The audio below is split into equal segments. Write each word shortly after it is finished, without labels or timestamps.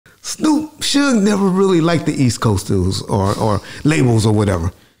Suge never really liked the East Coast dudes or labels or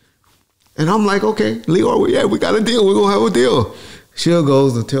whatever. And I'm like, okay, Lyor, yeah, we got a deal. We're going to have a deal. Suge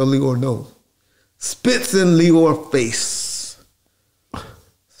goes and tells Lyor no. Spits in Lyor's face.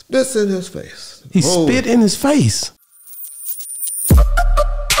 Spits in his face. He spit in his face.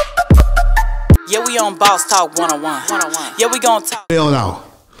 Yeah, we on Boss Talk 101. Yeah, we gonna talk. Bailed out.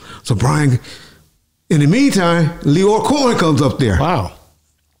 So Brian, in the meantime, Lyor Cohen comes up there. Wow.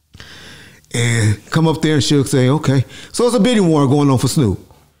 And come up there and Suge say, okay. So it's a bidding war going on for Snoop.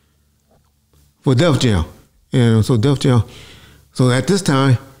 For Def Jam. And so Def Jam. So at this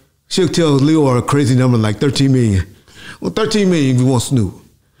time, Suge tells Lyor a crazy number like 13 million. Well, 13 million if you want Snoop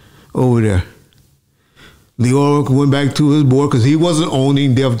over there. Lyor went back to his board because he wasn't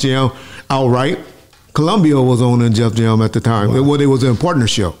owning Def Jam outright. Columbia was owning Def Jam at the time. Wow. Well, they was in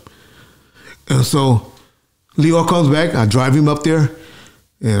partnership. And so Lyor comes back. I drive him up there.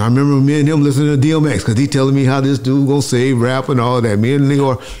 And I remember me and him listening to DMX because he telling me how this dude gonna save rap and all that. Me and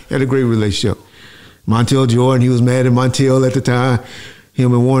Lyor had a great relationship. Montel Jordan, he was mad at Montel at the time.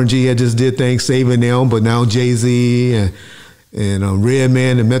 Him and Warren G had just did things saving them, but now Jay-Z and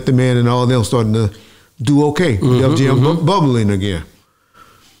Redman and Method Man and all them starting to do okay. Def Jam bubbling again.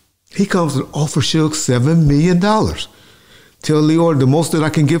 He comes and offers Suge $7 million. Tell Lyor the most that I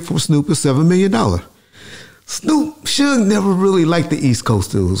can get from Snoop is $7 million. Suge never really liked the East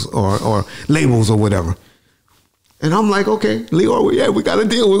Coast dudes or labels or whatever. And I'm like, okay, Lyor, yeah, we got a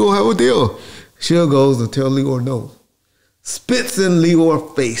deal. We're going to have a deal. Suge goes and tell Lyor no. Spits in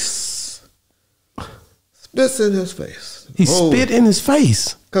Lyor's face. Spits in his face. He spit in his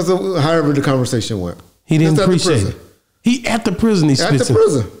face? Because of however the conversation went. He didn't appreciate it. He at the prison he spits in. At the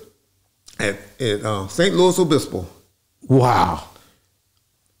prison. At St. Louis Obispo. Wow.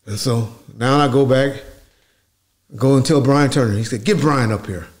 And so now I go back, go and tell Brian Turner. He said, get Brian up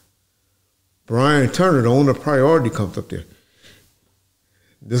here. Brian Turner, the owner of Priority, comes up there.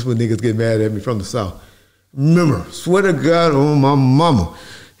 This is when niggas get mad at me from the South. Remember, swear to God on my mama.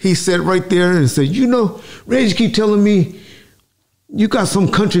 He sat right there and said, you know, Reggie keep telling me you got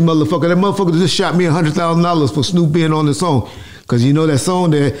some country motherfucker. That motherfucker just shot me $100,000 for Snoop being on the song. Because you know that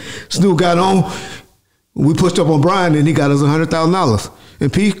song that Snoop got on, we pushed up on Brian and he got us $100,000.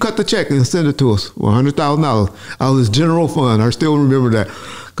 And P cut the check and sent it to us for $100,000 out of his general fund. I still remember that.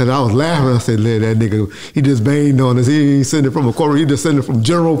 Because I was laughing. I said, that nigga, he just banged on us. He ain't sent it from a corporate. He just sent it from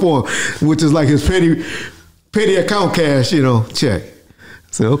general fund, which is like his petty account cash, you know, check.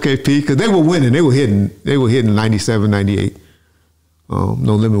 I said, okay, P, because they were winning. They were hitting 97, 98.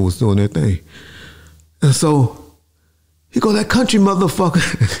 No Limit was doing their thing. And so he go, that country motherfucker.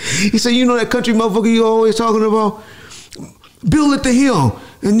 He said, you know that country motherfucker you always talking about? Bill it to him.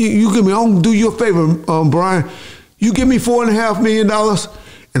 And you give me, I'm going to do you a favor, Brian. You give me $4.5 million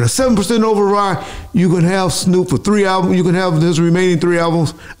and a 7% override, you can have Snoop for 3 albums. You can have his remaining 3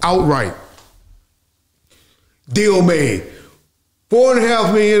 albums outright. Deal made.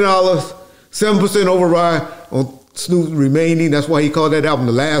 $4.5 million, 7% override on Snoop's remaining. That's why he called that album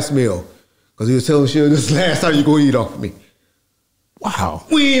The Last Meal. Because he was telling Suge, this is the last time you go eat off of me. Wow.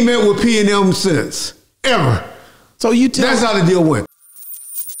 We ain't met with P&M since. Ever. So you tell That's how the deal went.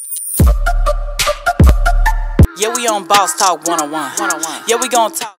 Yeah, we on Boss Talk 101. Yeah, we gonna talk.